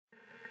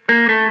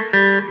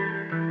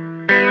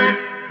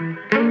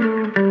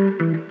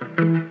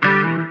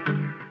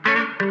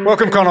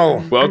Welcome,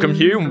 Connell. Welcome,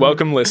 Hugh, and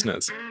welcome,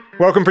 listeners.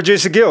 Welcome,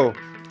 Producer Gil.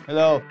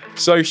 Hello.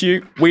 So,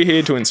 Hugh, we're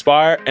here to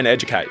inspire and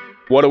educate.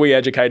 What are we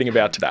educating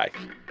about today?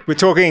 We're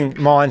talking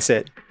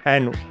mindset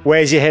and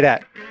where's your head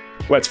at?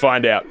 Let's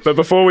find out. But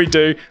before we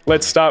do,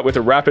 let's start with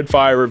a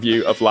rapid-fire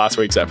review of last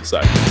week's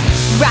episode.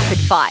 Rapid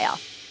fire.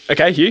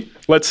 Okay, Hugh,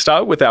 let's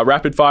start with our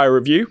rapid-fire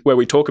review where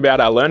we talk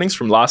about our learnings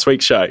from last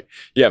week's show.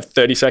 You have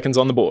 30 seconds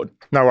on the board.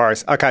 No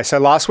worries. Okay, so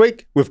last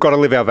week, we've got to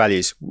live our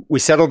values. We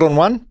settled on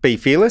one, be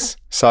fearless.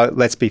 So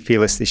let's be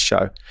fearless this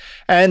show.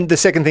 And the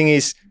second thing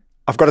is,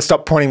 I've got to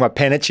stop pointing my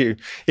pen at you.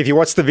 If you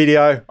watch the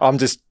video, I'm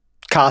just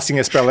casting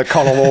a spell at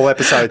Connell all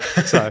episode.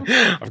 So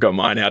I've got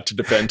mine out to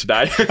defend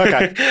today.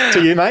 Okay,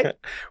 to you, mate.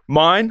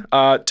 Mine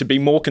are to be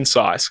more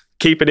concise.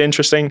 Keep it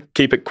interesting,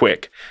 keep it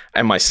quick.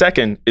 And my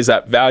second is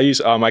that values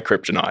are my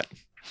kryptonite.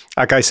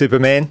 Okay,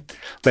 Superman,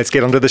 let's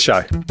get on to the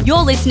show.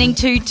 You're listening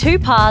to Two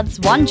Paths,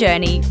 One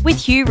Journey with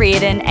Hugh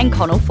Reardon and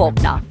Connell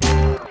Faulkner.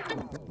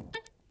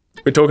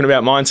 We're talking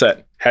about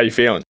mindset. How you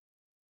feeling?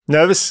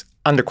 Nervous?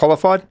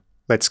 Underqualified?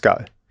 Let's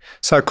go.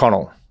 So,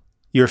 Connell,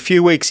 you're a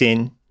few weeks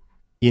in.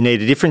 You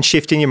need a different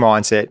shift in your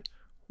mindset.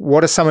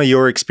 What are some of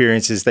your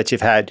experiences that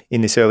you've had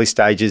in this early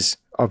stages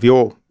of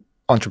your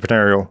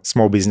entrepreneurial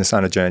small business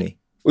owner journey?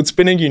 It's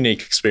been a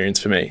unique experience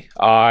for me.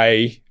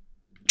 I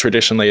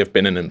traditionally have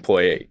been an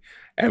employee.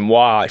 And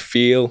while I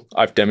feel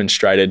I've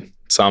demonstrated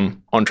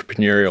some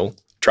entrepreneurial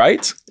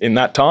traits in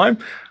that time,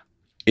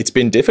 it's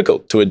been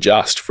difficult to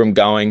adjust from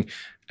going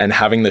and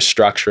having the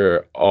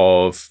structure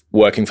of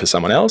working for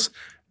someone else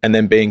and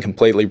then being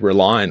completely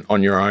reliant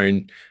on your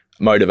own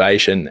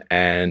motivation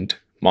and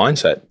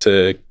mindset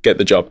to get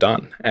the job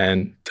done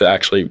and to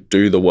actually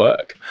do the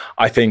work.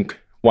 I think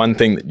one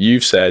thing that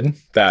you've said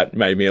that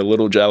made me a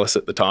little jealous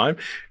at the time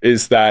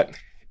is that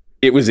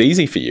it was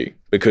easy for you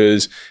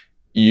because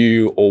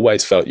you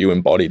always felt you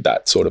embodied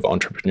that sort of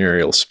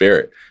entrepreneurial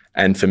spirit.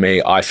 And for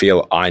me, I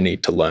feel I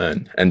need to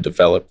learn and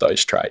develop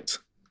those traits.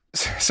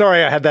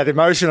 Sorry I had that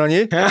emotion on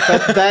you,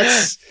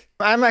 but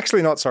I'm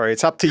actually not sorry.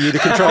 It's up to you to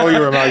control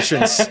your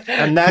emotions.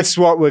 And that's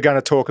what we're going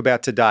to talk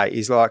about today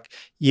is like,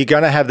 you're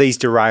going to have these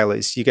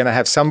derailers. You're going to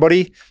have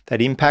somebody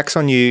that impacts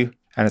on you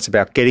and it's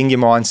about getting your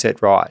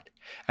mindset right.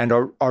 And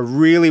I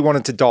really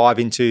wanted to dive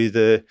into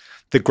the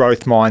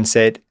growth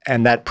mindset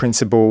and that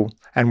principle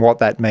and what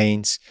that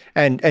means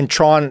and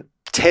try and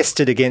test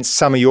it against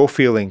some of your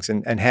feelings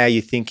and how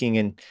you're thinking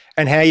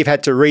and how you've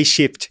had to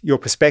reshift your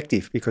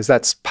perspective because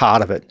that's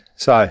part of it.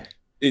 So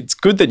it's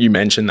good that you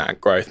mentioned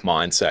that growth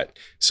mindset.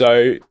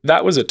 So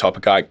that was a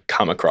topic I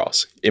come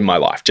across in my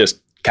life,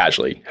 just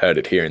casually heard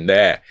it here and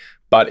there,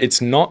 but it's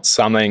not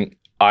something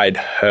I'd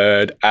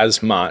heard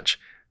as much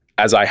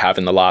as I have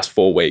in the last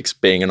 4 weeks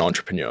being an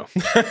entrepreneur.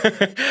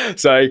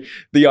 So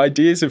the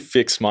ideas of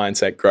fixed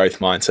mindset, growth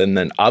mindset, and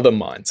then other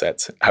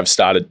mindsets have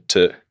started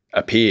to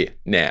appear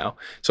now.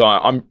 So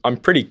I'm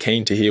pretty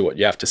keen to hear what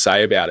you have to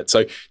say about it.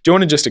 So do you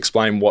want to just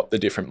explain what the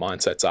different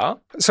mindsets are?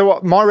 So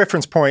my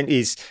reference point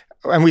is,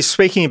 and we're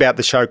speaking about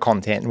the show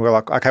content, and we're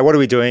like, okay, what are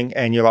we doing?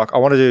 And you're like, I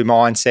want to do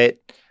mindset.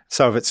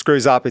 So if it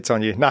screws up, it's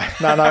on you. No,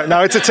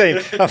 it's a team.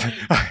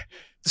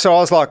 So I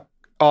was like,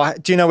 oh,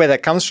 do you know where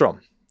that comes from?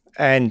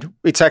 And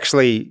it's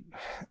actually,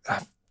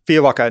 I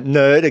feel like a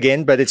nerd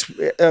again, but it's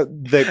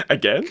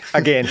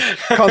Again,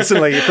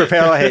 constantly,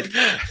 propel ahead,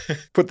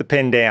 put the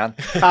pen down.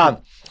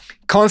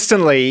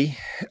 Constantly,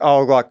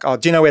 I'll like, oh,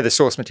 do you know where the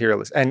source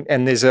material is?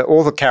 And there's an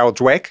author, Carol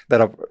Dweck,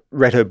 that I've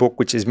read her book,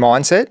 which is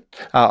Mindset.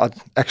 I've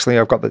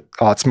got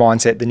it's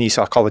Mindset, The New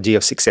Psychology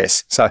of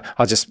Success. So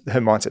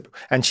her mindset book.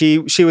 And she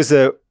was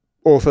the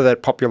author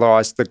that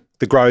popularized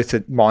the growth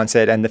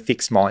mindset and the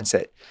fixed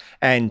mindset.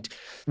 And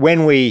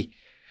when we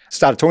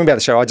started talking about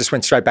the show, I just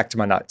went straight back to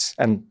my notes.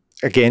 And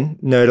again,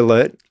 nerd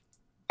alert,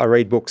 I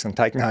read books and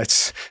take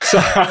notes.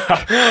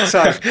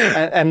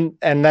 And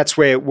that's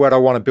what I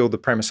want to build the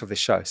premise of this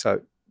show. So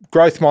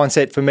growth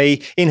mindset for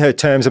me, in her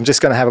terms, I'm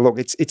just going to have a look.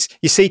 It's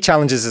you see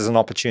challenges as an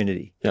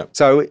opportunity. Yep.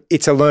 So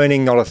it's a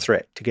learning, not a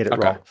threat to get it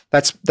right.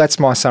 That's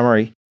my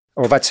summary,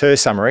 or that's her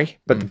summary,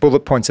 but the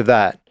bullet points of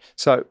that.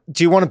 So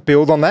do you want to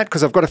build on that?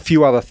 Because I've got a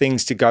few other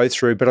things to go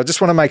through, but I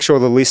just want to make sure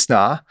the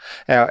listener,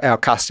 our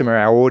customer,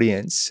 our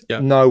audience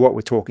know what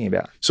we're talking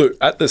about. So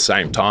at the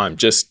same time,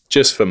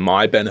 just for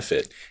my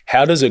benefit,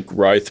 how does a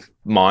growth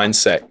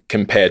mindset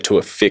compare to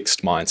a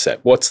fixed mindset?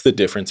 What's the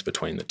difference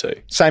between the two?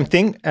 Same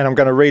thing, and I'm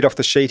going to read off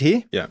the sheet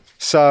here. Yeah.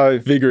 So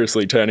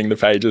vigorously turning the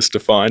pages to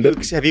find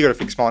it. Have you got a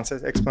fixed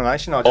mindset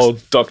explanation?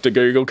 Old Dr.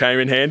 Google came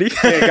in handy.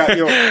 Yeah,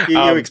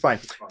 you explain.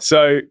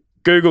 So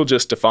Google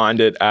just defined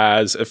it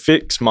as a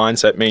fixed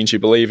mindset means you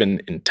believe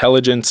in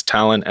intelligence,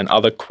 talent, and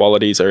other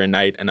qualities are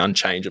innate and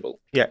unchangeable.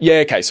 Yeah. Yeah,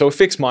 okay. So a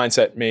fixed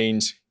mindset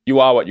means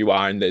you are what you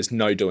are and there's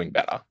no doing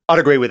better. I'd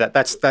agree with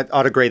that.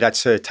 I'd agree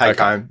that's her take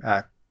home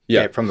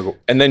from the book.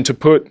 And then to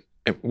put,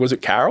 was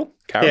it Carol?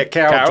 Yeah,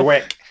 Carol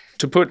Dweck.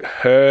 To put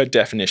her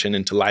definition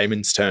into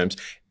layman's terms,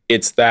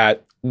 it's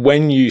that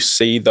when you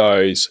see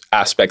those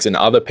aspects in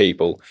other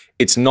people,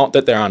 it's not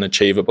that they're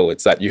unachievable,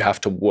 it's that you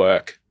have to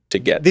work to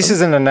get This them.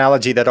 is an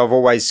analogy that I've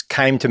always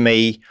came to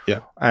me. Yeah.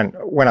 And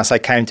when I say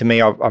came to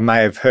me, I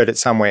may have heard it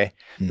somewhere.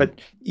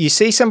 But you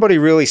see somebody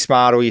really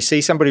smart or you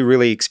see somebody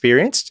really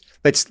experienced.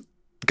 Let's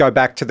go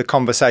back to the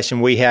conversation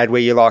we had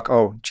where you're like,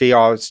 oh, gee,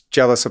 I was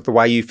jealous of the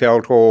way you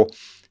felt, or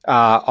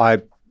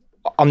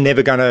I'm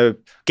never going to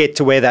get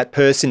to where that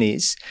person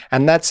is.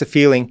 And that's a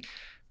feeling.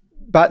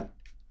 But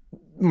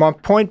my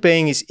point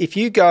being is if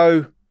you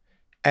go,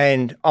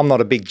 and I'm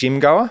not a big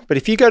gym goer, but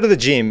if you go to the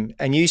gym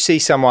and you see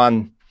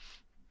someone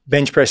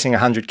bench pressing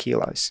 100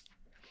 kilos,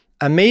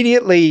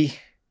 immediately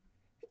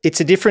it's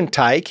a different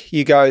take.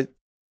 You go,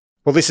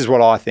 well, this is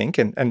what I think,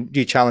 and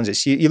you challenge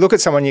this. You look at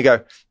someone, you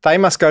go, they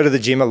must go to the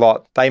gym a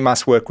lot. They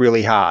must work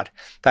really hard.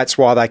 That's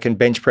why they can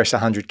bench press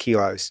 100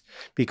 kilos.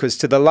 Because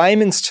to the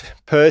layman's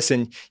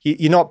person,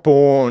 you're not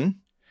born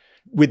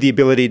with the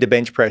ability to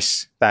bench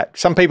press that.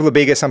 Some people are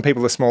bigger, some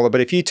people are smaller,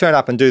 but if you turn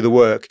up and do the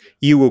work,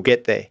 you will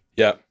get there.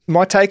 Yeah.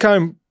 My take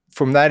home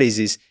from that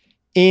is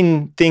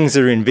in things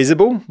that are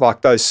invisible,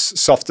 like those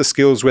softer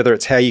skills, whether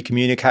it's how you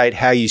communicate,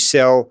 how you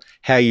sell,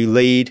 how you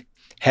lead,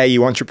 how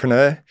you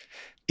entrepreneur,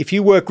 if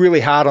you work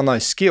really hard on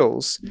those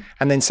skills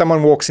and then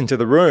someone walks into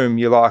the room,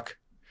 you're like,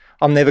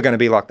 I'm never going to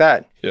be like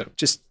that. Yeah.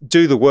 Just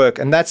do the work.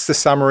 And that's the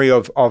summary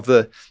of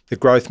the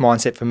growth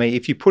mindset for me.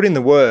 If you put in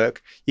the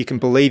work, you can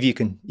believe you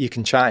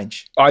can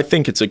change. I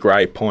think it's a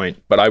great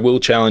point, but I will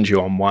challenge you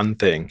on one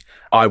thing.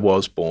 I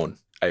was born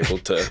able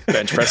to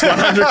bench press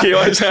 100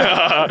 kilos.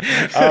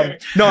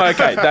 No,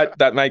 okay,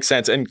 that makes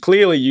sense. And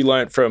clearly you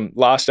learnt from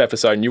last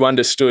episode and you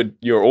understood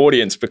your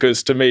audience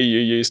because to me you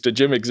used a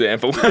gym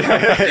example.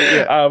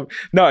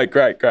 No,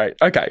 great.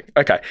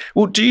 Okay.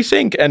 Well, do you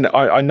think, and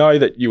I know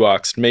that you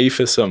asked me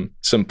for some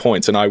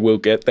points and I will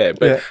get there,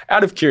 but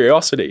out of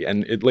curiosity,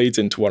 and it leads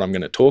into what I'm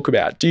going to talk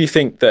about, do you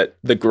think that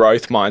the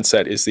growth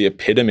mindset is the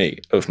epitome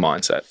of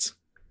mindsets?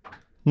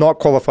 Not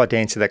qualified to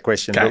answer that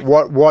question, Okay.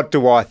 but what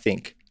do I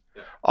think?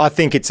 I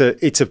think it's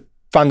a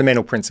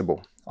fundamental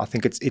principle. I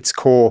think it's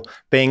core,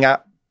 being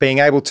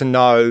able to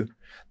know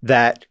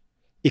that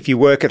if you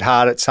work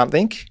hard at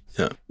something,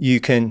 you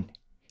can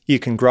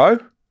grow.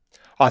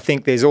 I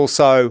think there's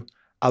also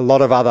a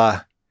lot of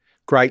other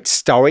great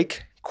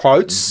Stoic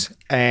quotes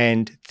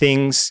and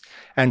things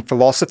and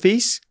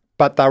philosophies,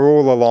 but they're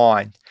all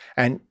aligned.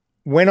 And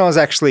when I was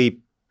actually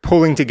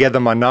pulling together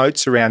my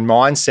notes around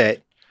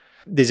mindset,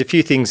 there's a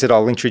few things that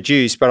I'll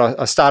introduce, but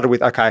I started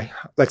with, okay,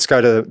 let's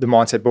go to the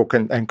mindset book,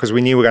 and because we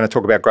knew we were going to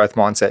talk about growth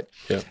mindset.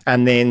 Yeah.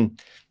 And then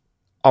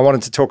I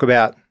wanted to talk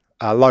about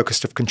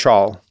locus of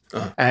control.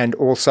 And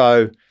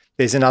also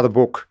there's another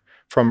book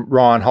from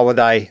Ryan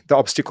Holiday, The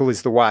Obstacle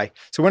is the Way.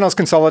 So when I was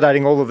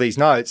consolidating all of these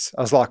notes,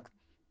 I was like,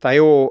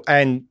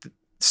 and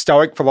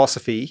Stoic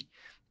philosophy,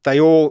 they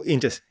all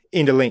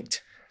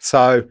interlinked.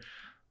 So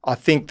I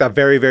think they're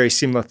very, very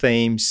similar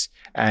themes,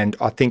 and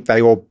I think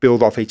they all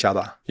build off each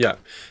other. Yeah.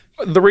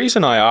 The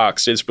reason I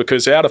asked is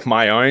because out of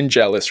my own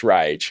jealous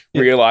rage,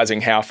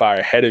 realizing how far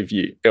ahead of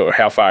you or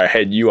how far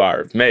ahead you are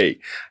of me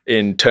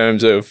in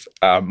terms of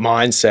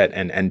mindset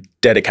and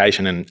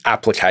dedication and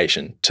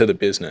application to the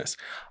business,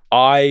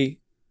 I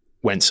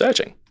went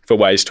searching for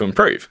ways to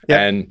improve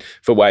and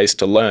for ways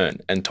to learn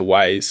and to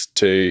ways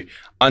to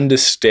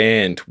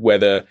understand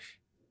whether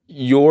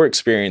your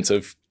experience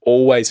of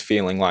always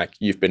feeling like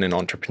you've been an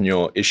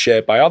entrepreneur is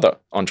shared by other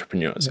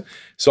entrepreneurs. Yeah.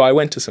 So I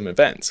went to some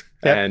events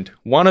and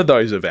one of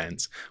those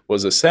events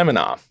was a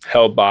seminar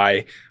held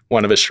by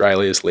one of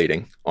Australia's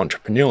leading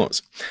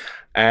entrepreneurs.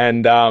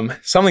 And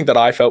something that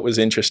I felt was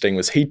interesting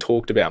was he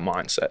talked about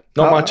mindset.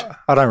 Not much.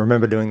 I don't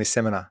remember doing this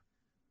seminar.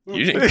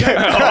 You didn't.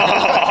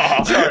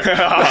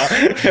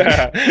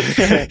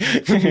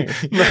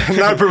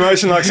 No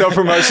promotion like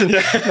self-promotion.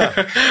 No.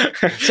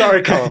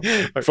 Sorry, Colin.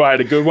 If I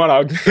had a good one,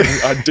 I'd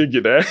dig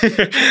you there.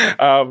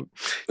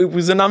 It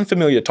was an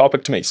unfamiliar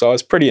topic to me, so I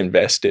was pretty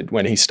invested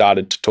when he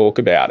started to talk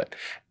about it.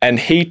 And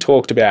he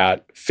talked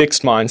about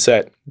fixed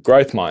mindset,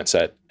 growth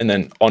mindset, and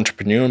then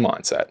entrepreneur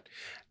mindset.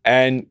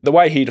 And the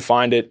way he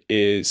defined it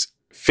is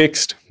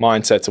fixed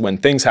mindsets are when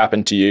things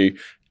happen to you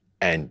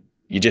and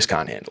you just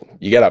can't handle them.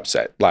 You get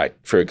upset. Like,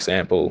 for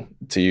example,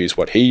 to use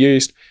what he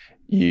used,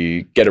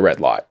 you get a red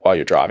light while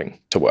you're driving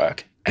to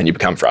work and you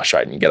become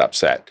frustrated and you get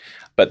upset.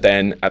 But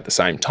then at the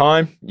same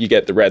time, you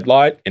get the red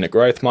light in a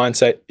growth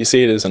mindset. You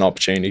see it as an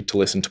opportunity to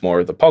listen to more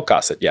of the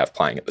podcasts that you have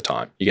playing at the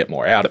time. You get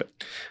more out of it.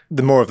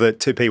 The more of the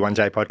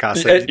 2P1J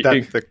podcast that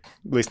they're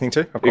listening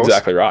to, of course.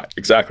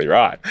 Exactly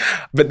right.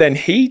 But then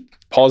he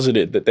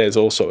posited that there's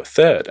also a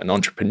third, an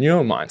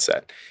entrepreneur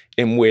mindset,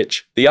 in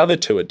which the other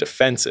two are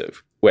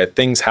defensive, where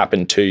things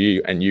happen to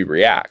you and you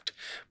react.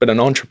 But an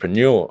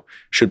entrepreneur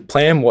should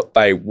plan what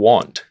they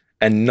want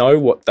and know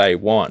what they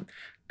want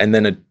and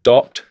then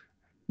adopt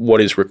what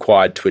is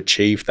required to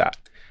achieve that.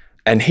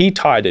 And he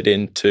tied it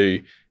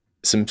into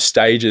some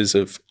stages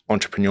of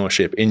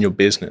entrepreneurship in your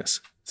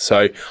business.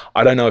 So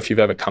I don't know if you've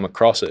ever come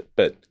across it,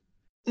 but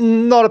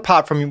not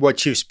apart from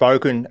what you've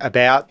spoken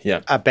about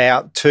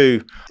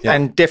too,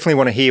 and definitely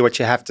want to hear what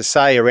you have to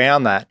say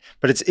around that.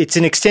 But it's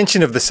an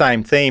extension of the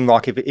same theme.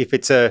 Like if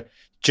it's a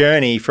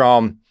journey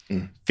from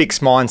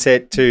fixed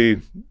mindset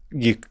to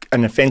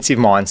an offensive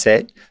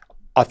mindset,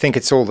 I think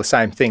it's all the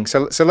same thing.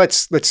 So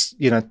let's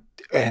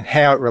and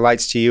how it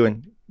relates to you,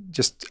 and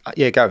just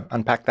go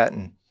unpack that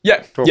and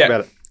talk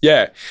about it.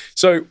 Yeah.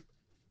 So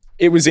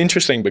it was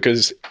interesting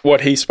because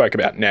what he spoke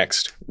about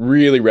next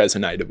really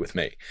resonated with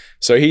me.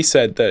 So he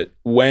said that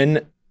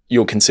when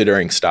you're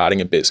considering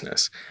starting a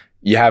business,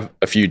 you have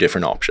a few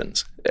different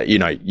options.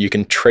 You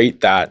can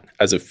treat that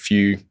as a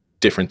few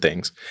different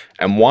things.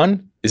 And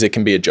one is it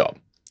can be a job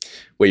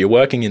where you're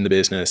working in the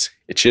business.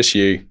 It's just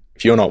you.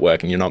 If you're not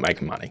working, you're not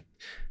making money.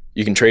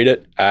 You can treat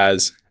it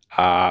as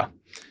a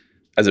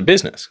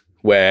business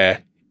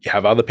where you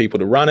have other people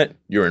to run it.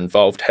 You're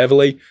involved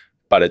heavily,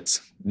 but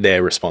it's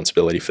their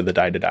responsibility for the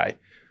day-to-day.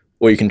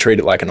 Or you can treat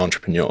it like an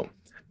entrepreneur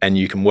and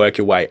you can work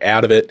your way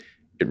out of it.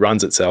 It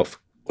runs itself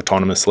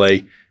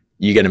autonomously.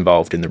 You get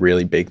involved in the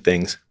really big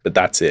things, but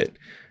that's it.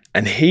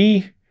 And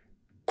he,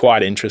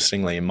 quite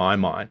interestingly in my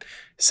mind,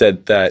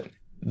 said that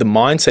the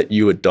mindset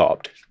you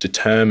adopt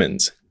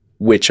determines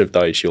which of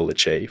those you'll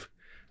achieve.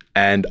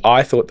 And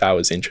I thought that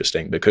was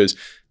interesting because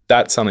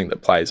that's something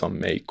that plays on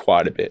me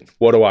quite a bit.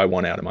 What do I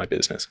want out of my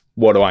business?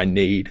 What do I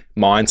need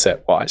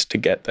mindset-wise to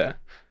get there?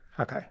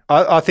 Okay.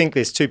 I think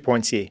there's 2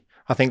 points here.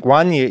 I think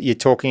one, you're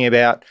talking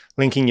about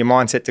linking your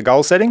mindset to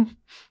goal setting.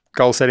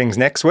 Goal setting's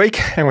next week,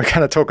 and we're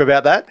going to talk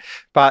about that.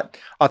 But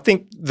I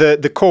think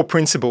the core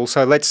principle,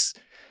 so let's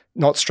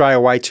not stray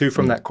away too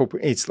from that core,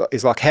 it's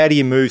like how do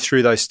you move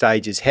through those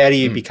stages? How do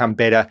you become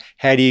better?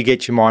 How do you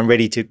get your mind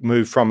ready to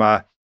move from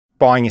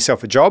buying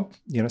yourself a job,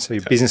 so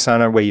you're a business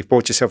owner where you've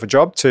bought yourself a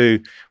job,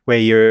 to where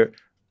you're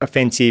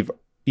offensive,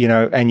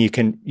 and you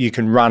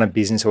can run a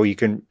business, or you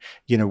can,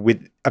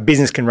 with a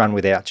business can run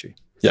without you.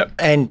 Yeah.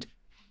 And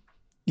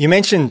you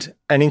mentioned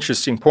an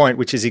interesting point,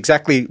 which is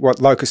exactly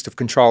what locus of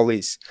control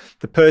is.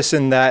 The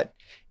person that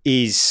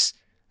is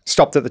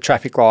stopped at the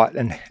traffic light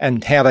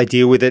and how they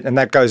deal with it. And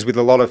that goes with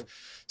a lot of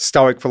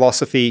Stoic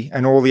philosophy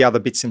and all the other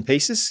bits and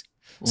pieces.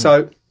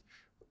 So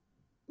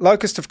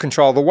locus of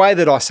control, the way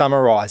that I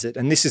summarize it,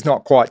 and this is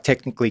not quite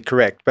technically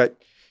correct, but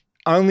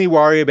only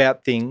worry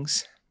about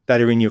things that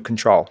are in your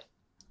control.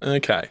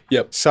 Okay.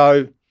 Yep.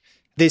 So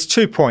there's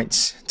 2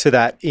 points to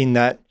that in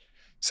that.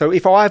 So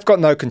if I've got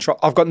no control,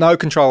 I've got no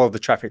control of the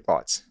traffic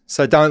lights.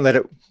 So don't let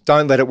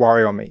it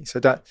worry on me. So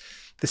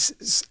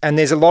and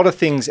there's a lot of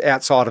things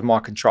outside of my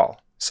control.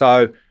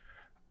 So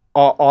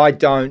I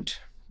don't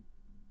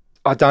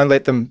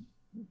let them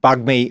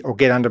bug me or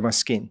get under my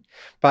skin.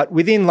 But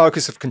within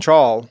locus of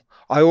control,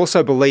 I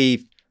also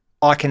believe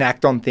I can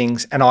act on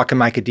things and I can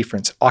make a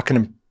difference. I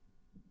can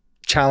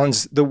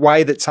challenge the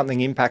way that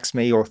something impacts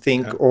me or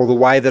think, or the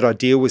way that I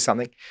deal with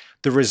something.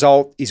 The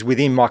result is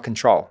within my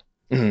control.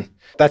 Mm-hmm.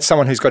 That's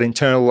someone who's got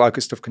internal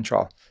locus of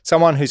control.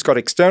 Someone who's got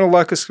external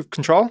locus of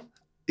control,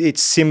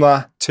 it's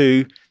similar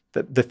to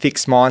the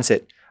fixed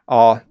mindset.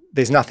 Oh,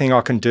 there's nothing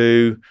I can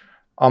do.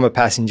 I'm a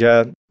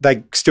passenger.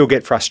 They still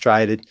get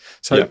frustrated.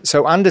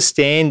 So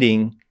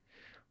understanding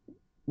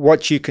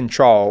what you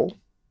control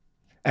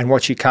and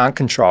what you can't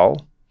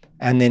control,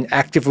 and then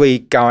actively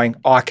going,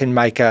 I can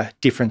make a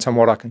difference on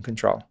what I can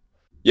control.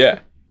 Yeah.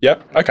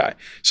 Yep. Okay.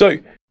 So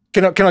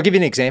can I give you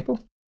an example?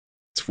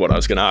 That's what I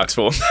was going to ask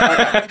for.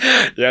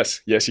 Okay.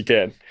 Yes, you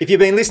can. If you've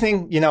been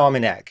listening, I'm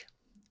in ag.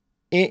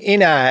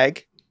 In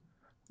ag,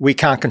 we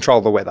can't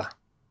control the weather.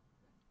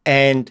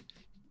 And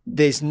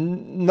there's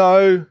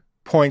no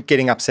point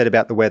getting upset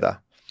about the weather.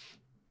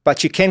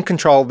 But you can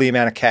control the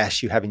amount of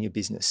cash you have in your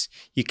business.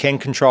 You can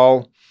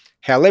control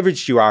how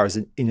leveraged you are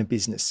in a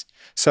business.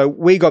 So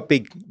we got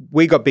big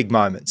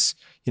moments.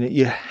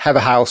 You have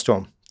a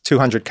hailstorm,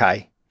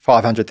 $200K,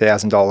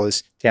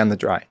 $500,000 down the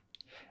drain.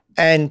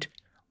 And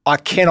I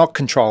cannot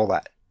control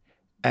that.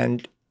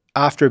 And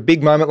after a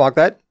big moment like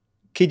that,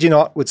 kid you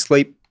not, would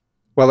sleep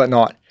well at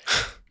night.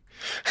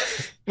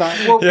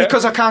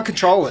 Because I can't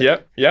control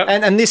it. Yeah.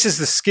 And this is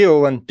the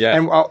skill, and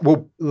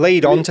we'll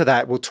lead on to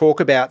that. We'll talk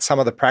about some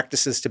of the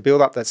practices to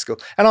build up that skill.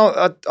 And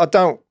I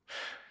don't,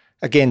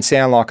 again,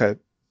 sound like a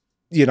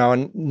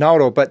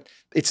know-it-all, but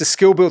it's a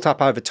skill built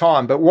up over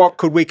time. But what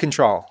could we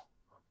control?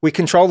 We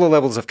control the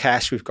levels of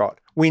cash we've got.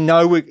 We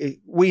know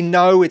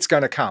it's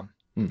going to come.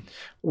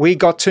 We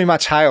got too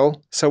much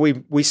hail, so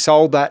we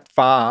sold that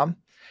farm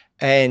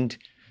and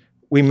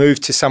we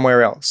moved to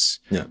somewhere else.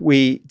 Yeah.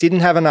 We didn't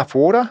have enough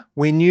water.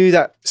 We knew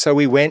that, so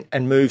we went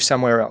and moved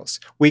somewhere else.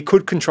 We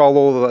could control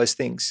all of those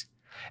things.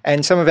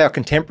 And some of our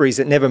contemporaries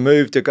that never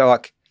moved to go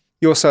like,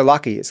 you're so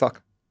lucky. It's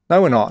like,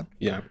 no, we're not.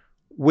 Yeah.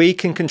 We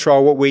can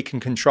control what we can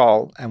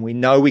control, and we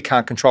know we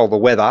can't control the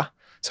weather,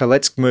 so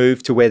let's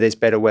move to where there's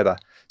better weather.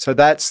 So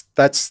that's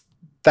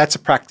a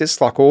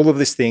practice, like all of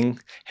this thing,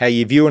 how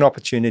you view an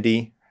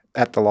opportunity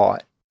at the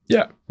light.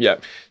 Yeah.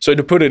 So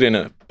to put it in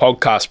a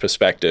podcast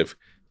perspective,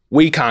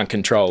 we can't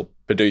control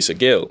producer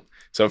Gil.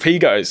 So if he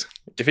goes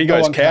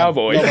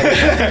cowboy,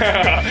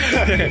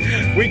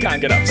 we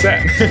can't get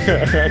upset.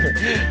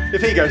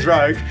 If he goes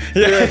rogue.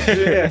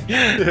 Yeah.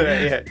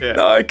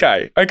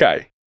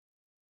 Okay.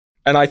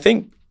 And I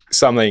think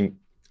something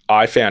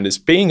I found is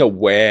being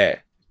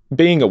aware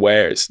being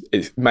aware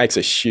it makes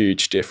a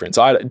huge difference.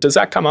 Does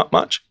that come up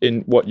much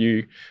in what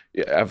you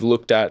have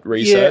looked at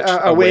research? Yeah,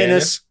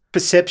 awareness,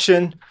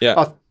 perception.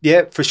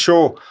 Yeah, for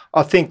sure.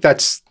 I think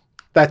that's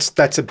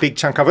a big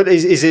chunk of it.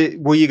 Is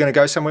it? Were you going to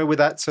go somewhere with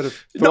that sort of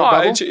thought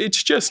bubble?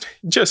 It's just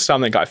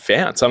something I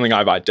found, something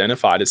I've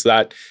identified is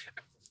that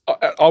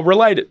I'll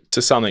relate it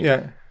to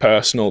something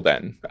personal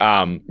then,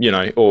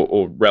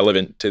 or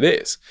relevant to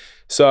this.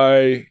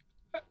 So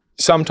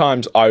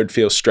sometimes I would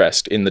feel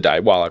stressed in the day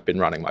while I've been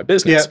running my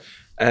business,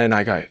 and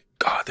I go,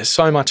 God, there's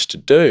so much to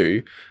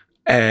do,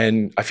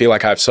 and I feel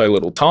like I have so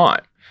little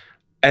time.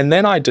 And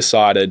then I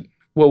decided,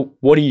 well,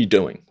 what are you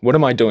doing? What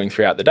am I doing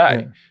throughout the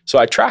day? Yeah. So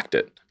I tracked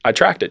it.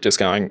 Just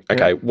going,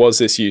 okay, was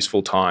this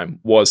useful time?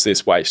 Was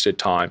this wasted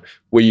time?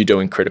 Were you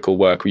doing critical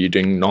work? Were you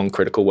doing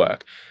non-critical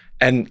work?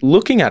 And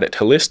looking at it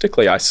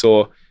holistically, I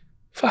saw,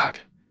 fuck,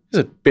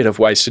 there's a bit of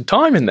wasted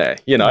time in there,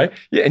 Yeah,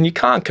 and you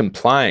can't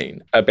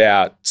complain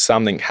about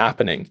something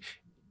happening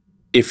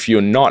if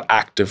you're not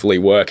actively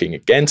working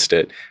against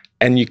it.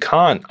 And you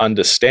can't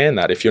understand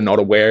that if you're not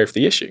aware of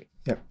the issue.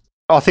 Yeah.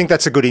 I think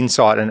that's a good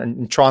insight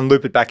and try and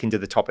loop it back into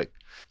the topic.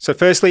 So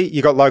firstly,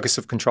 you got locus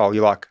of control.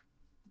 You're like,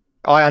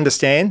 I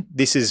understand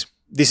this is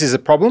a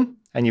problem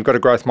and you've got a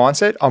growth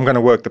mindset. I'm going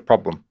to work the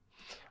problem.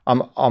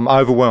 I'm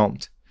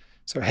overwhelmed.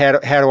 So how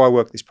do I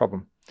work this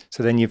problem?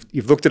 So then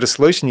you've looked at a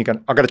solution. You're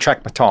going, I've got to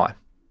track my time.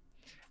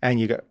 And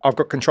you go, I've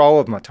got control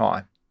of my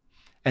time.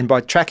 And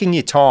by tracking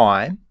your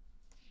time,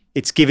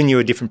 it's given you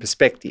a different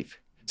perspective.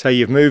 So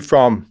you've moved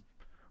from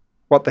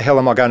what the hell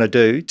am I going to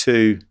do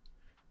to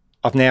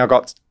I've now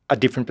got a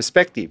different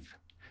perspective.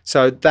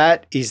 So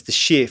that is the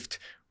shift.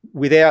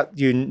 Without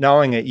you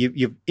knowing it,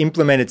 you've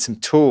implemented some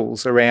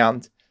tools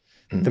around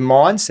the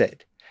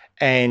mindset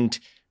and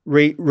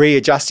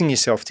readjusting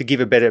yourself to give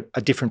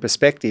a different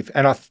perspective.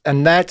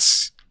 And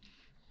that's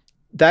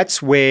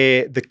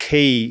where the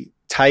key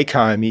take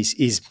home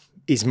is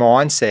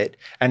mindset.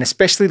 And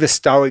especially the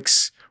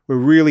Stoics were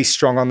really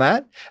strong on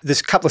that. There's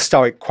a couple of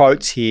Stoic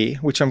quotes here,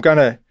 which I'm going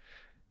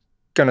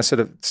to sort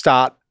of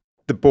start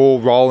the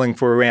ball rolling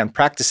for around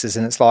practices.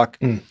 And it's like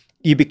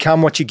you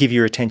become what you give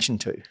your attention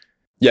to.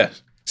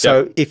 Yes.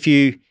 So if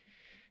you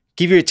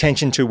give your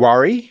attention to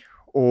worry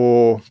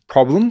or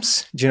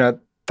problems,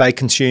 they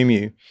consume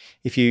you.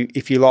 If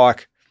you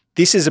like,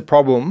 this is a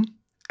problem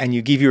and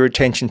you give your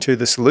attention to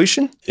the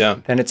solution,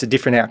 then it's a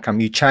different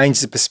outcome. You change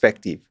the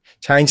perspective.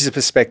 Change the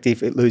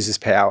perspective, it loses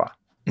power.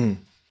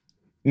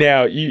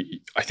 Now,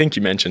 I think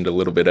you mentioned a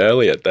little bit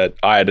earlier that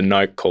I had a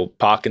note called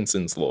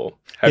Parkinson's Law.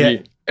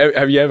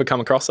 Have you ever come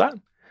across that?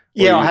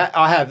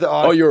 I have.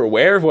 You're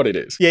aware of what it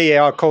is?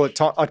 Yeah. I'd call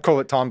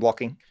it time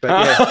blocking.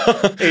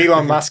 But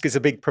Elon Musk is a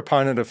big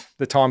proponent of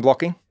the time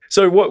blocking.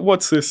 So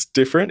what's this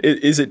different?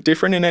 Is it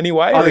different in any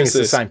way? I think it's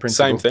the same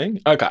principle. Same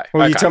thing? Okay.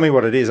 Well, you tell me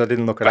what it is. I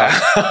didn't look it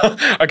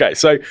up. Okay.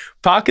 So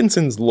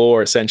Parkinson's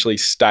Law essentially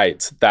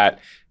states that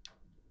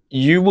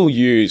you will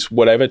use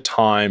whatever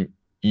time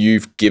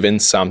you've given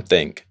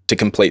something to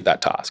complete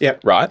that task.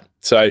 Yep. Right?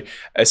 So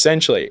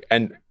essentially,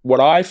 and what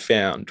I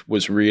found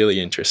was really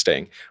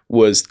interesting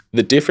was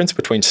the difference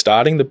between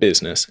starting the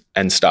business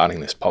and starting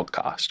this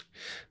podcast.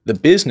 The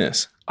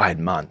business, I had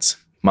months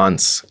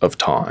of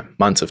time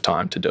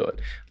to do it,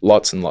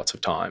 lots and lots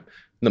of time.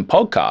 And the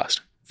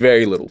podcast,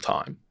 very little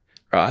time,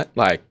 right?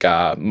 Like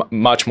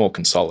much more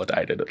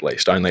consolidated, at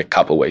least, only a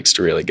couple of weeks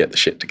to really get the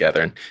shit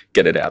together and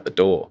get it out the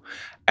door.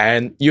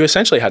 And you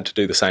essentially had to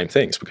do the same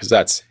things because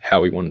that's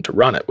how we wanted to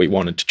run it. We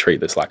wanted to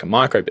treat this like a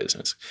micro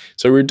business.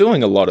 So we were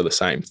doing a lot of the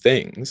same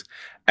things.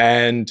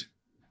 And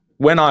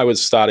when I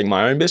was starting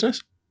my own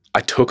business, I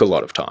took a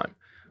lot of time.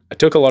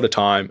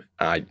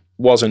 I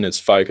wasn't as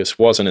focused,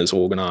 wasn't as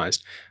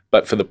organized.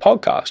 But for the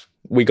podcast,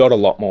 we got a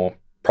lot more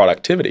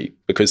productivity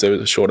because there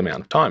was a short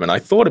amount of time. And I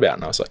thought about it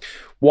and I was like,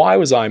 why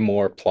was I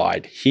more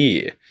applied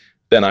here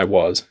than I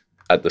was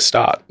at the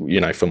start,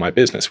 for my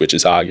business, which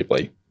is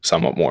arguably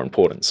somewhat more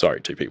important.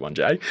 Sorry,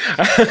 2P1J.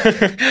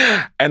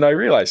 And I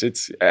realized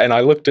and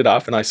I looked it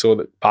up and I saw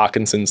that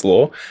Parkinson's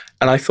Law,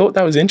 and I thought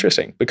that was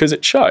interesting because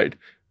it showed,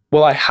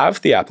 well, I have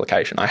the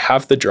application, I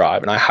have the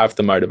drive, and I have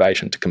the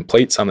motivation to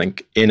complete something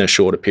in a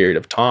shorter period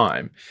of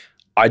time.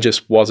 I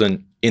just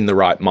wasn't in the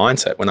right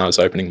mindset when I was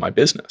opening my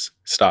business,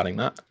 starting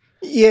that.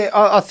 Yeah,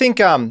 I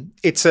think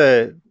it's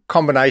a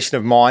combination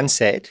of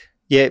mindset.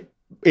 Yeah,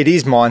 it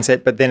is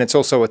mindset, but then it's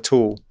also a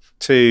tool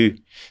to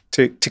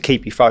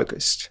keep you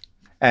focused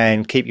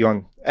and keep you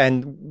on.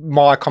 And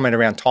my comment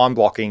around time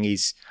blocking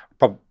is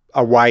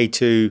a way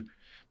to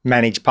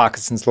manage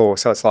Parkinson's Law.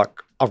 So it's like,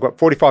 I've got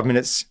 45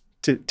 minutes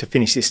to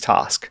finish this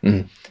task.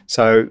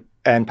 So,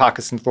 and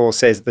Parkinson's Law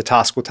says the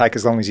task will take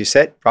as long as you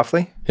set,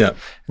 roughly. Yeah.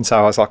 And so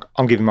I was like,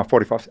 I'm giving my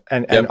 45,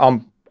 and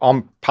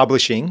I'm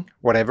publishing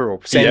whatever, or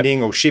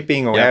sending or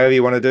shipping or however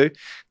you want to do,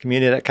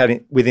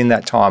 communicating within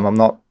that time. I'm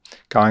not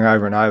going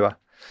over and over.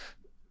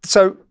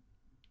 So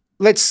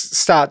let's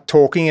start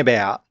talking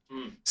about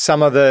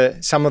some of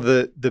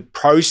the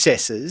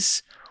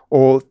processes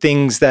or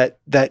things that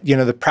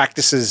the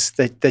practices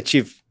that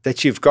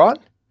you've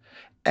got.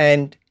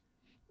 And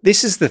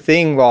this is the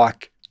thing,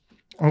 like,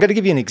 I'm going to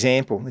give you an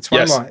example. It's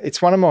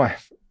Yes. one of my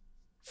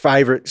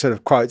favorite sort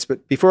of quotes.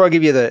 But before I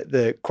give you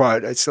the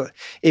quote, it's like,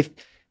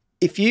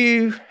 if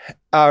you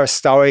are a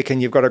stoic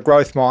and you've got a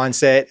growth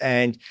mindset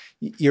and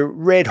you're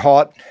red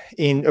hot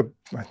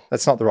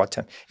that's not the right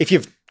term. If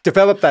you've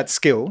developed that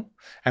skill,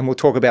 and we'll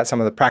talk about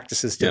some of the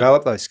practices to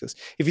develop those skills.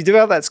 If you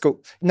develop that skill,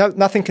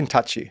 nothing can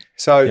touch you.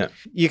 So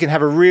you can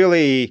have a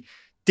really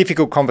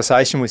difficult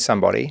conversation with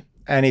somebody,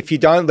 and if you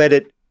don't let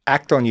it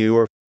act on you,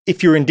 or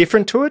if you're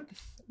indifferent to it,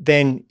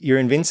 then you're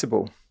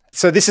invincible.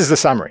 So this is the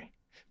summary.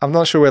 I'm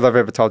not sure whether I've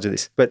ever told you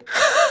this, but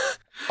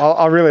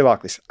I really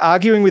like this.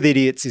 Arguing with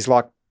idiots is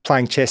like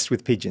playing chess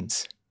with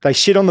pigeons. They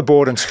shit on the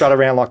board and strut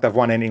around like they've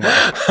won anyway.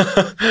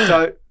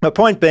 So my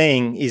point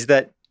being is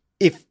that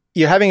if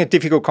you're having a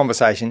difficult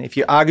conversation, if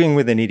you're arguing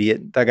with an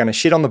idiot, they're going to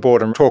shit on the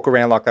board and talk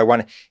around like they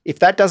won. If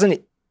that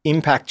doesn't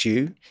impact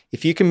you,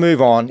 if you can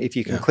move on, if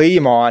you can clear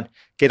your mind,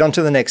 get on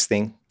to the next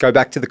thing, go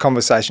back to the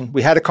conversation.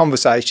 We had a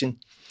conversation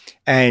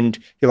and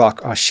you're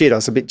like, oh shit, I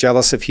was a bit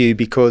jealous of Hugh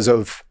because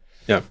of,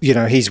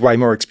 he's way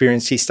more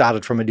experienced. He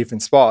started from a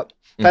different spot.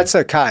 That's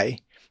okay.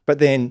 But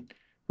then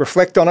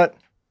reflect on it,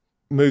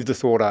 move the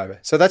thought over.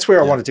 So that's where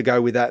I wanted to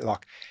go with that.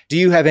 Like, do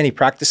you have any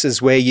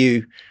practices where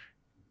you,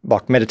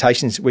 like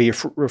meditations, where you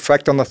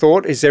reflect on the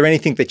thought? Is there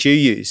anything that you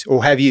use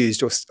or have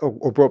used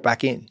or brought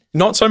back in?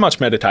 Not so much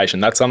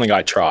meditation. That's something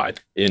I tried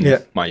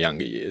in my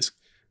younger years.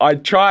 I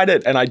tried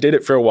it and I did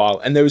it for a while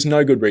and there was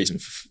no good reason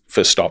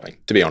for stopping,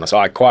 to be honest.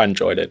 I quite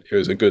enjoyed it. It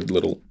was a good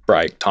little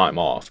break, time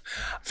off.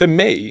 For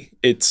me,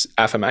 it's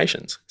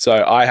affirmations.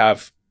 So I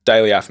have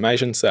daily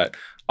affirmations that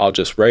I'll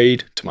just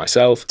read to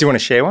myself. Do you want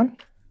to share one?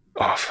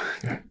 Oh,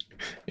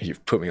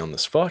 you've put me on the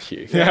spot,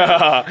 Hugh. No,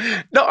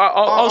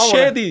 I'll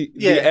share the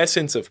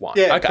essence of one.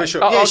 Yeah, for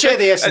sure. I'll share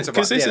the essence of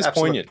one. Because this is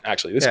poignant,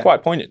 actually. This is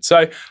quite poignant.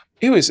 So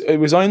it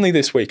was only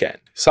this weekend.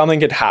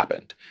 Something had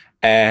happened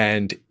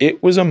and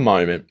it was a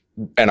moment,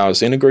 and I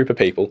was in a group of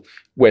people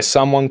where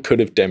someone could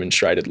have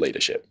demonstrated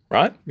leadership,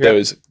 right? Yeah. There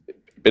was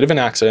a bit of an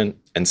accident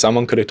and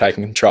someone could have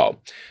taken control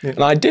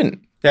and I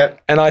didn't. Yeah.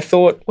 And I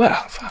thought,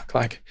 well, fuck,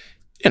 like,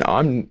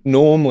 I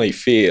normally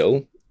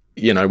feel,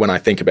 when I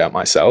think about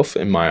myself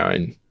and my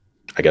own,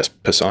 I guess,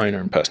 persona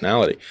and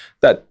personality,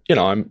 that,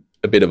 I'm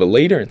a bit of a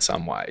leader in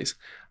some ways,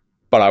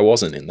 but I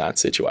wasn't in that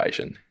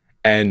situation.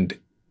 And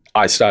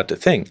I started to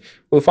think,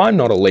 well, if I'm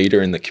not a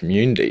leader in the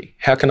community,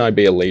 how can I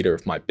be a leader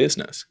of my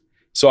business?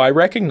 So I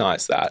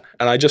recognized that,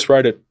 and I just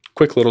wrote a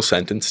quick little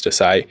sentence to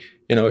say,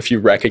 if you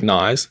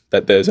recognize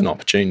that there's an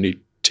opportunity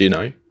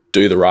to,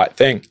 do the right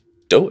thing,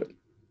 do it.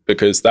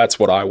 Because that's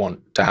what I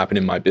want to happen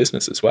in my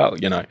business as well,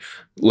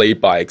 lead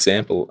by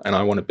example. And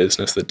I want a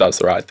business that does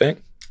the right thing.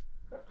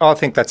 I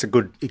think that's a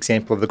good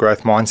example of the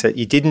growth mindset.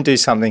 You didn't do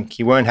something,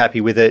 you weren't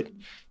happy with it,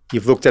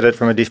 you've looked at it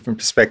from a different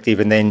perspective,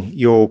 and then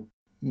you're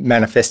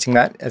manifesting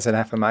that as an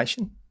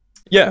affirmation.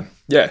 Yeah,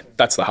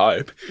 that's the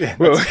hope. Yeah,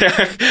 well,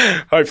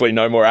 hopefully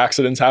no more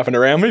accidents happen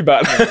around me,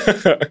 but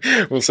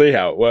we'll see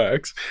how it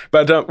works.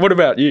 But what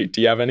about you?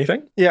 Do you have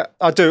anything? Yeah,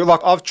 I do.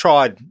 Like, I've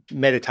tried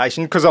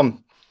meditation because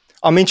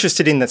I'm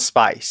interested in the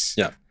space.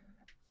 Yeah.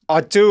 I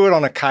do it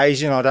on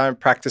occasion. I don't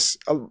practice.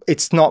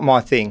 It's not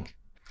my thing.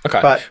 Okay.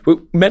 But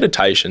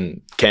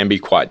meditation can be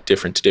quite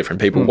different to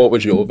different people. What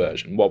was your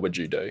version? What would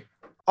you do?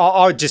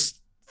 I would just,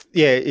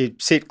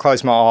 sit,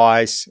 close my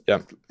eyes,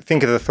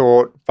 think of the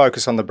thought,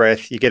 focus on the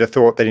breath. You get a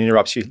thought that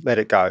interrupts you, let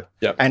it go.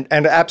 Yep. And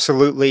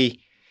absolutely,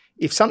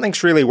 if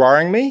something's really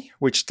worrying me,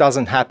 which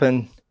doesn't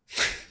happen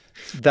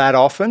that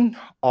often,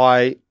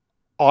 I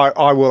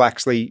will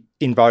actually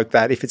invoke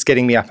that if it's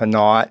getting me up at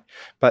night.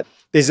 But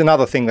there's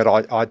another thing that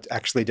I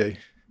actually do.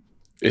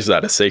 Is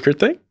that a secret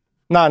thing?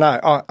 No,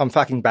 I'm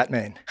fucking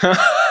Batman.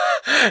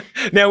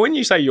 Now, when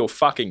you say you're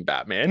fucking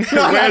Batman,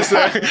 where's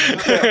the...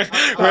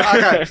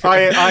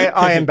 Okay,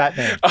 I am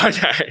Batman.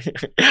 Okay.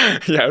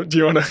 Yeah, do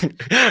you want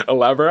to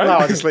elaborate? No,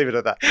 I'll just leave it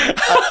at that.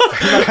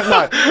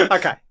 No.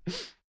 Okay.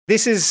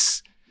 This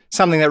is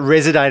something that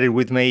resonated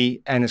with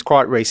me and is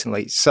quite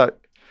recently. So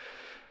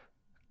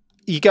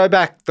you go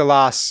back the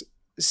last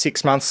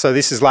 6 months, so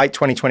this is late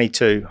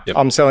 2022. Yep.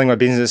 I'm selling my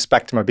business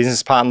back to my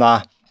business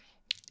partner.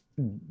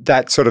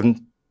 That sort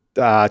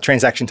of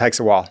transaction takes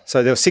a while.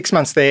 So there were 6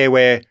 months there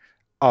where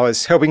I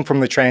was helping from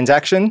the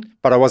transaction,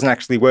 but I wasn't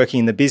actually working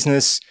in the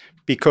business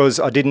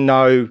because I didn't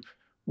know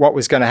what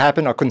was going to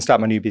happen. I couldn't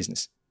start my new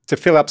business. To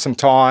fill up some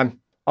time,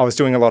 I was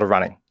doing a lot of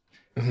running.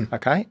 Mm-hmm.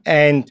 Okay.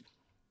 And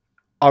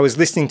I was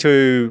listening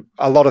to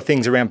a lot of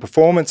things around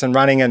performance and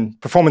running and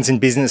performance in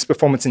business,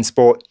 performance in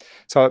sport.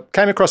 So I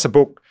came across a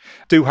book,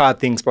 Do Hard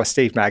Things by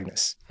Steve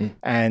Magnus,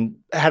 and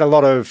had a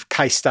lot of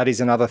case studies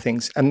and other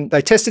things. And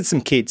they tested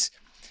some kids.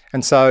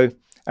 And so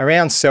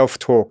around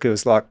self-talk, it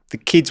was like the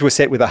kids were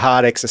set with a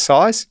hard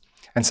exercise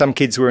and some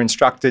kids were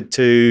instructed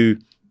to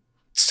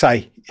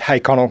say, hey,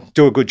 Connell,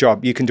 do a good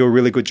job. You can do a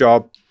really good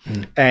job.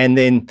 And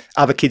then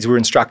other kids were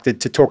instructed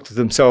to talk to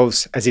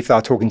themselves as if they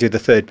were talking to the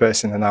third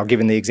person, and they were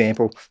given the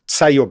example,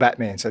 say you're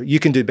Batman, so you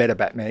can do better,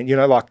 Batman,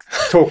 like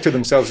talk to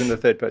themselves in the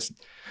third person.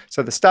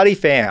 So the study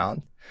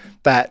found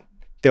that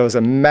there was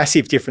a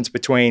massive difference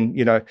between,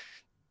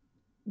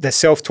 the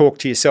self-talk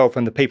to yourself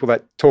and the people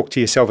that talk to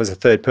yourself as a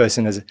third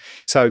person.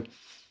 So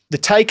the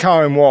take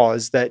home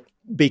was that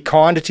be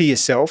kinder to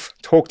yourself,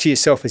 talk to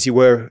yourself as you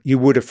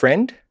would a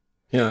friend.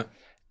 Yeah.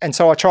 And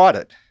so I tried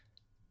it.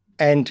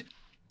 And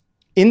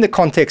in the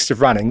context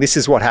of running, this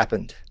is what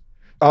happened.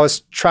 I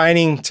was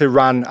training to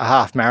run a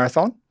half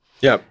marathon.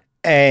 Yep.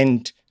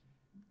 And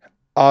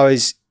I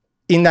was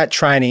in that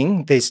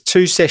training, there's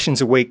 2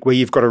 sessions a week where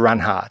you've got to run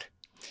hard.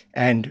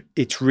 And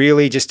it's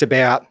really just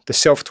about the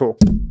self-talk.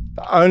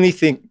 The only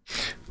thing...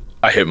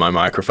 I hit my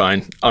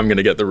microphone. I'm going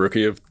to get the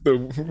Rookie of the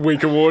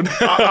Week award.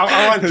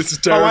 I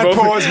won't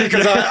pause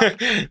because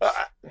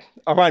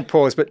I won't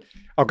pause, but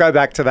I'll go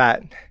back to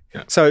that.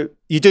 Yeah. So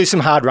you do some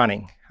hard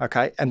running,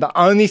 okay? And the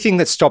only thing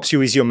that stops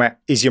you is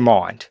your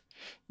mind.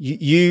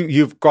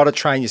 You've got to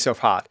train yourself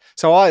hard.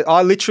 So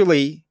I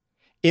literally,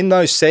 in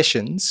those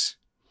sessions,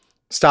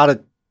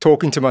 started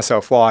talking to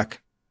myself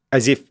like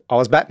as if I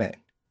was Batman.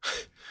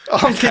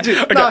 I'm kidding.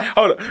 Okay, No.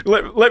 hold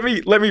on. Let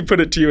me put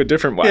it to you a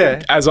different way.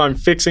 Yeah. As I'm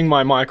fixing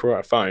my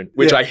microphone,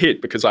 which Yeah. I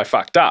hit because I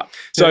fucked up.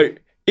 So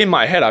in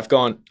my head, I've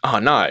gone, oh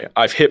no,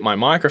 I've hit my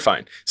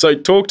microphone. So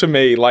talk to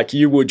me like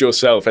you would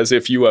yourself, as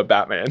if you were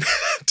Batman.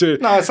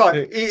 No, it's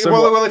like, So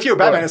well, if you're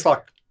Batman, what? it's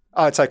like,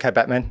 oh, it's okay,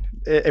 Batman.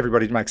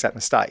 Everybody makes that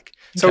mistake.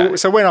 So, Okay.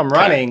 so when I'm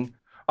running,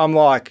 I'm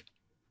like,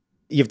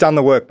 you've done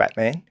the work,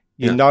 Batman.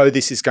 You Yeah. know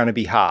this is going to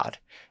be hard.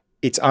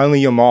 It's only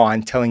your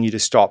mind telling you to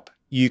stop.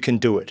 You can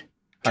do it.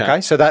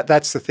 Okay, so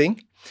that's the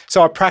thing.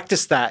 So I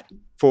practiced that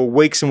for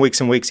weeks and weeks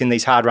and weeks in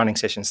these hard running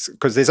sessions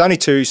because there's only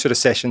 2 sort of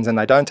sessions and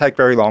they don't take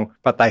very long,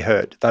 but they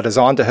hurt. They're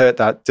designed to hurt.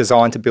 They're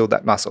designed to build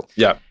that muscle.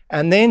 Yeah.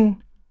 And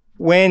then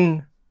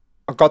when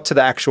I got to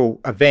the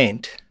actual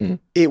event,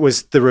 it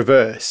was the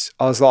reverse.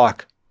 I was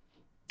like,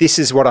 this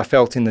is what I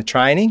felt in the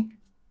training.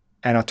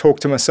 And I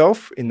talked to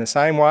myself in the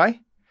same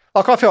way.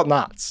 Like I felt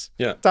nuts.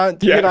 Yeah.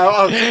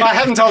 I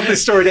haven't told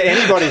this story to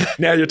anybody.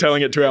 Now you're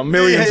telling it to our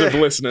millions of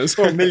listeners.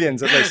 Well,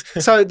 millions at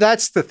least. So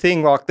that's the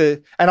thing,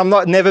 and I'm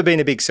never been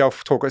a big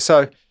self-talker.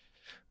 So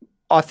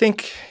I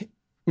think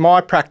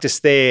my practice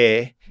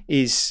there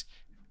is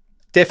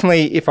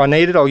definitely if I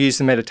need it, I'll use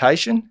the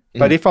meditation.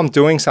 But if I'm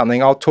doing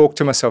something, I'll talk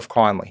to myself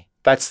kindly.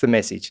 That's the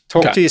message.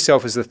 Talk to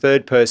yourself as the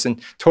third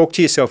person. Talk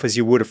to yourself as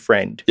you would a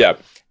friend. Yeah.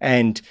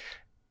 And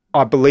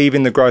I believe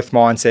in the growth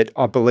mindset.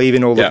 I believe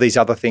in all of these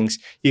other things.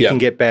 You can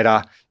get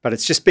better, but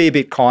it's just be a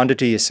bit kinder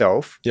to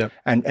yourself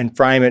and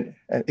frame it.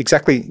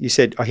 Exactly, you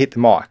said, I hit the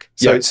mic.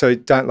 So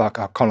don't like,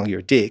 oh, Connell,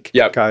 you're a dick.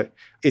 Go,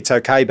 it's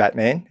okay,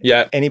 Batman.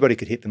 Yeah. Anybody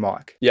could hit the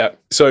mic. Yeah.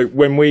 So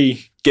when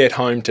we get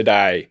home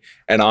today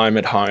and I'm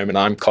at home and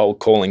I'm cold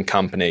calling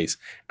companies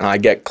and I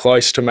get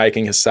close to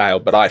making a sale,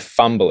 but I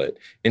fumble it,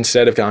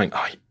 instead of going,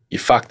 oh, you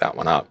fucked that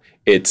one up,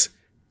 it's,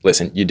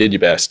 listen, you did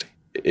your best.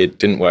 It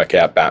didn't work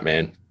out,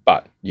 Batman,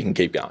 but you can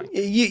keep going.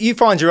 You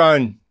find your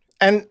own,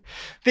 and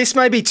this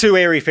may be too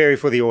airy-fairy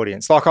for the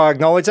audience. Like I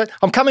acknowledge that.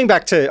 I'm coming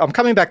back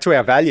to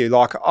our value.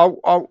 Like I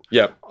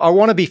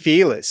want to be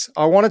fearless.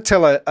 I want to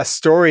tell a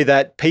story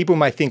that people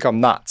may think I'm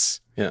nuts.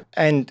 Yeah.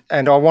 And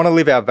I want to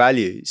live our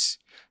values.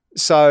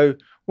 So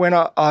when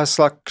I was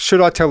like,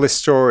 should I tell this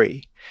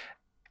story?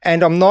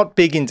 And I'm not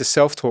big into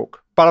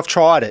self-talk, but I've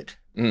tried it.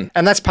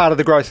 And that's part of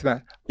the growth.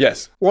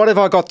 Yes. What have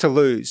I got to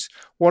lose?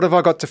 What have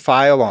I got to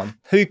fail on?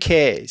 Who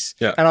cares?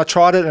 Yeah. And I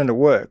tried it and it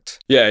worked.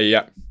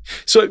 Yeah.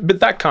 So, but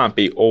that can't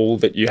be all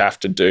that you have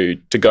to do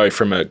to go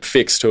from a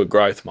fixed to a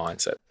growth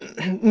mindset.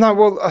 No,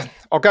 well,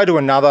 I'll go to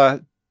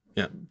another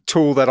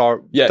tool that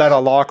I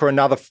like, or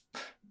another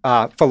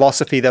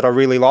philosophy that I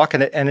really like,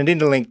 and it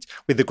interlinked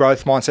with the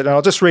growth mindset. And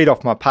I'll just read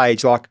off my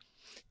page.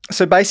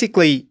 So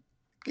basically,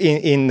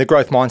 in the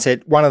growth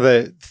mindset, one of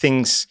the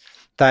things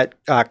that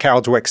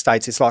Carol Dweck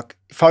states is like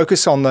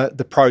focus on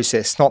the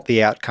process, not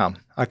the outcome.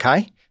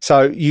 Okay,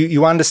 so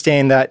you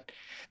understand that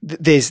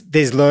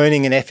there's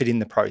learning and effort in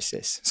the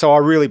process. So I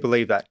really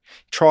believe that.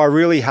 Try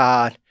really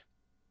hard,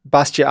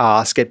 bust your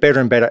ass, get better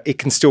and better. It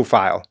can still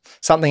fail.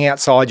 Something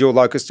outside your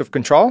locus of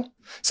control.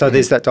 So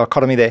there's that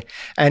dichotomy there.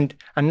 And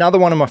another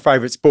one of my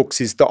favourite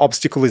books is The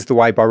Obstacle is the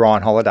Way by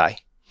Ryan Holiday.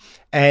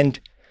 And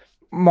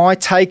my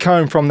take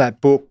home from that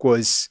book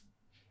was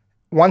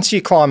once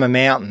you climb a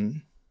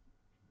mountain,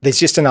 there's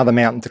just another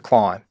mountain to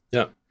climb.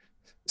 Yeah.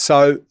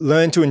 So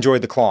learn to enjoy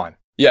the climb.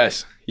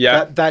 Yes.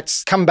 Yeah.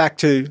 That's come back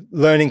to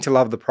learning to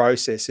love the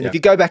process. And if you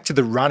go back to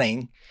the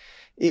running,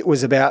 it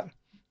was about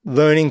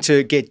learning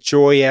to get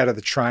joy out of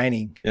the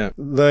training,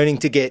 learning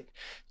to get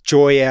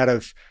joy out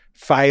of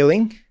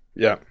failing.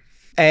 Yeah.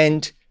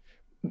 And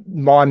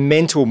my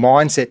mental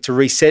mindset to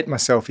reset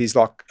myself is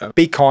like,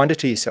 be kinder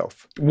to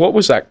yourself. What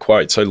was that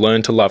quote? So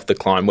learn to love the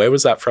climb. Where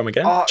was that from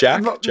again?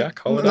 Jack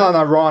Holiday?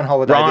 No, Ryan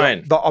Holiday.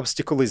 Ryan. The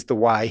obstacle is the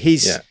way.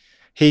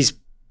 He's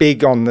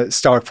big on the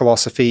Stoic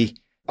philosophy.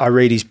 I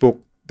read his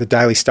book, The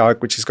Daily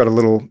Stoic, which has got a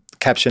little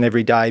caption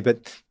every day,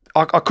 but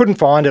I couldn't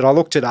find it. I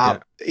looked it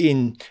up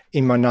in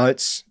my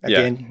notes.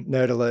 Again,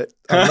 nerd alert.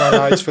 My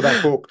notes for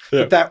that book.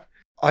 But that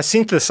I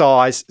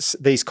synthesize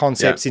these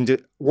concepts into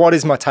what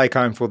is my take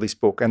home for this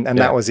book, and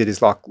that was it.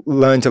 Is like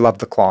learn to love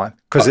the climb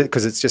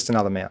because it's just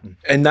another mountain.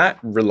 And that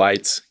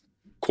relates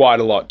quite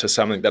a lot to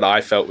something that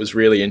I felt was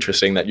really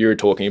interesting that you were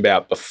talking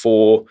about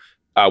before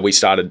we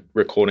started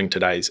recording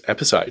today's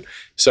episode.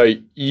 So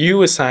you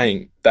were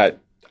saying that,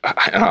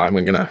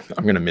 I'm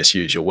gonna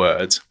misuse your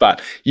words,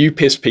 but you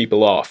piss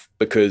people off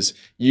because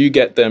you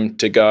get them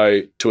to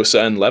go to a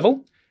certain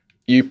level,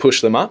 you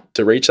push them up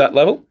to reach that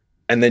level,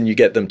 and then you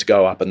get them to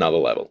go up another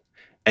level.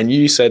 And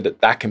you said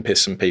that can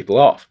piss some people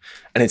off.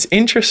 And it's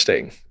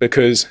interesting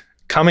because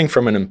coming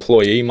from an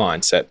employee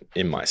mindset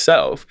in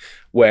myself,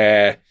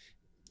 where,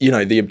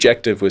 the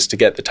objective was to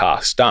get the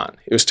task done.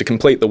 It was to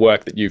complete the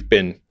work that you've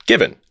been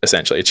given,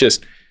 essentially. It's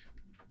just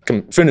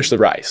finish the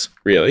race,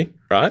 really,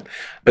 right?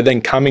 But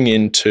then coming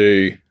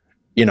into,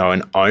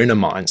 an owner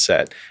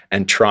mindset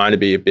and trying to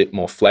be a bit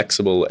more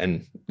flexible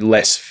and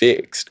less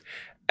fixed,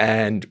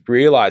 and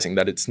realizing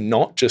that it's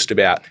not just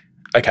about,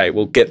 okay,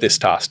 we'll get this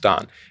task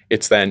done.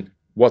 It's then,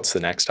 what's the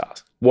next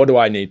task? What do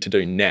I need to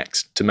do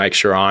next to make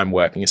sure I'm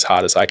working as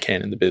hard as I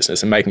can in the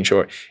business and making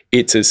sure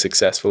it's as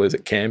successful as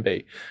it can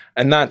be?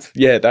 And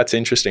that's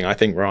interesting. I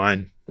think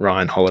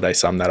Ryan Holiday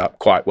summed that up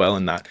quite well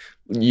in that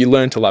you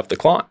learn to love the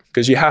climb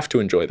because you have to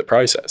enjoy the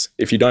process.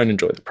 If you don't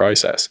enjoy the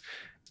process,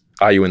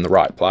 are you in the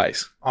right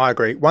place? I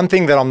agree. One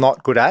thing that I'm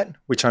not good at,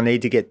 which I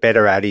need to get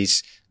better at,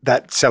 is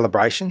that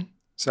celebration.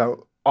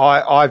 So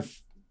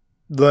I've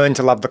learned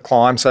to love the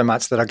climb so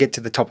much that I get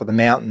to the top of the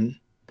mountain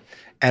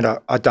and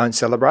I don't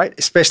celebrate,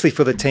 especially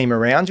for the team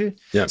around you.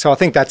 Yeah. So I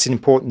think that's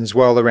important as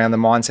well around the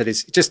mindset,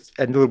 is just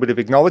a little bit of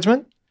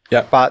acknowledgement.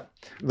 Yeah. But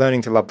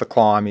learning to love the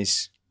climb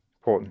is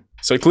important.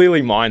 So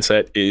clearly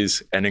mindset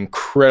is an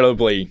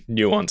incredibly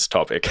nuanced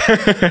topic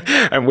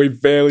and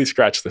we've barely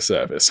scratched the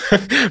surface.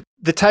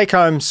 The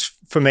take-homes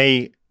for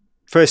me,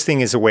 first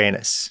thing is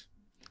awareness.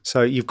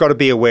 So you've got to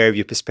be aware of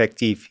your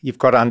perspective. You've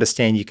got to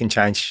understand you can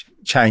change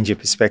your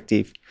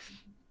perspective.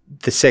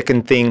 The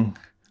second thing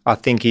I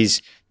think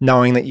is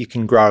knowing that you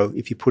can grow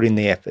if you put in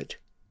the effort.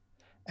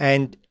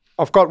 And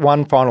I've got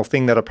one final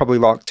thing that I'd probably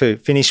like to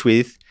finish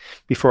with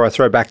before I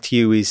throw back to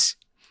you is,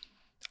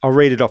 I'll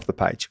read it off the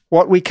page.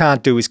 What we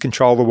can't do is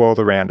control the world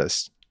around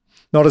us,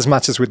 not as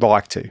much as we'd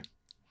like to.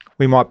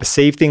 We might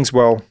perceive things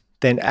well,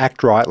 then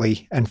act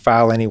rightly and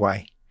fail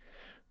anyway.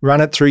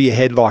 Run it through your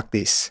head like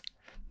this.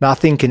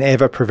 Nothing can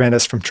ever prevent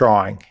us from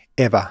trying,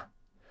 ever.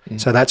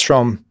 So that's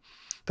from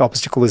The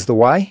Obstacle is the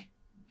Way,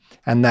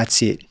 and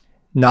that's it.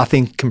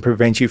 Nothing can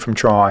prevent you from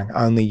trying,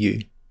 only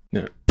you.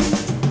 Yeah.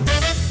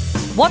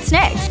 What's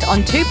next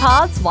on Two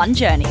Paths, One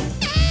Journey?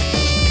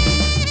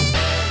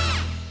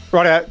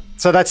 Right,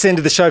 so that's the end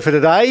of the show for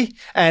today,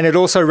 and it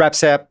also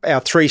wraps up our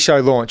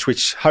 3-show launch,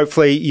 which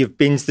hopefully you've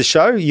binged the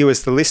show, you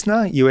as the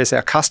listener, you as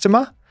our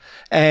customer.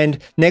 And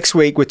next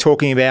week we're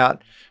talking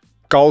about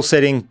goal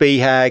setting,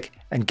 BHAG,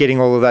 and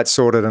getting all of that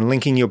sorted and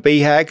linking your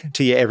BHAG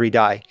to your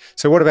everyday.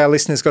 So what have our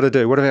listeners got to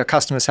do? What do our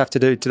customers have to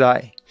do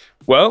today?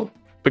 Well,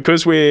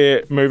 because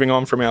we're moving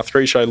on from our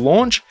 3-show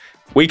launch,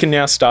 we can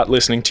now start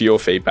listening to your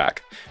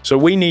feedback. So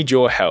we need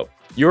your help.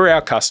 You're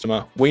our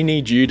customer. We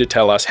need you to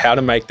tell us how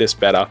to make this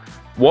better,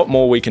 what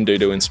more we can do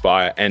to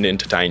inspire and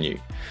entertain you.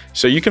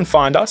 So you can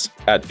find us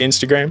at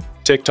Instagram,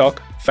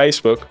 TikTok,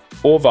 Facebook,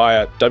 or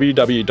via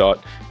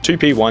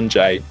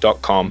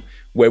www.2p1j.com,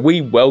 where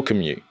we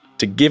welcome you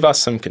to give us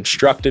some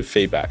constructive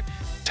feedback.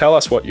 Tell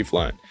us what you've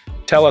learned.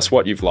 Tell us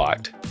what you've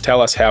liked.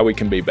 Tell us how we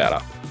can be better.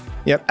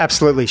 Yep,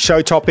 absolutely.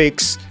 Show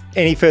topics,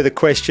 any further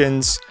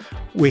questions.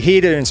 We're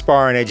here to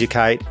inspire and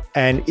educate.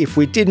 And if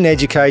we didn't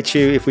educate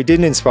you, if we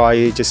didn't inspire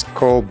you, just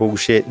call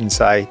bullshit and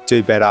say,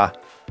 do better.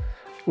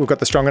 We've got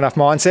the strong enough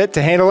mindset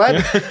to handle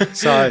that.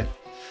 So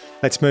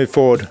let's move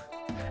forward.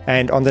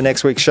 And on to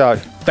next week's show.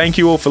 Thank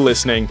you all for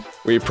listening.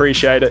 We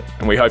appreciate it.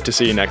 And we hope to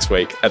see you next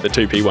week at the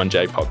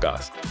 2P1J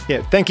podcast.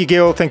 Yeah. Thank you,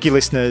 Gil. Thank you,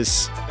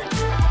 listeners.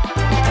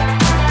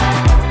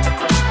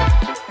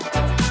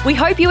 We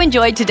hope you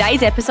enjoyed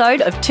today's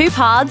episode of Two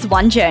Paths,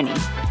 One Journey.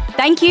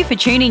 Thank you for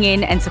tuning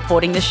in and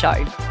supporting the show.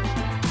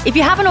 If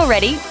you haven't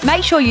already,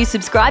 make sure you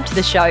subscribe to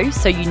the show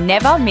so you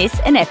never miss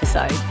an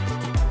episode.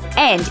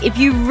 And if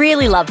you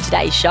really loved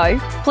today's show,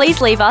 please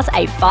leave us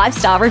a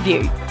 5-star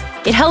review.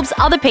 It helps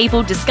other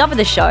people discover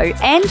the show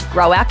and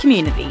grow our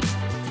community.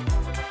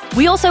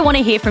 We also want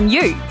to hear from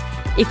you.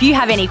 If you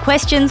have any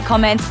questions,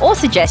 comments, or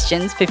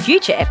suggestions for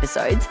future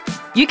episodes,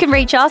 you can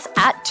reach us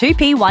at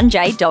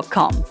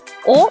 2p1j.com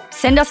or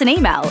send us an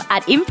email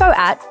at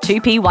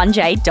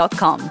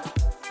info@2p1j.com.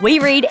 We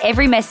read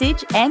every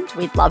message and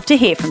we'd love to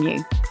hear from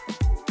you.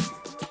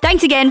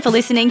 Thanks again for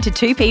listening to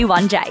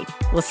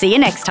 2P1J. We'll see you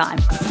next time.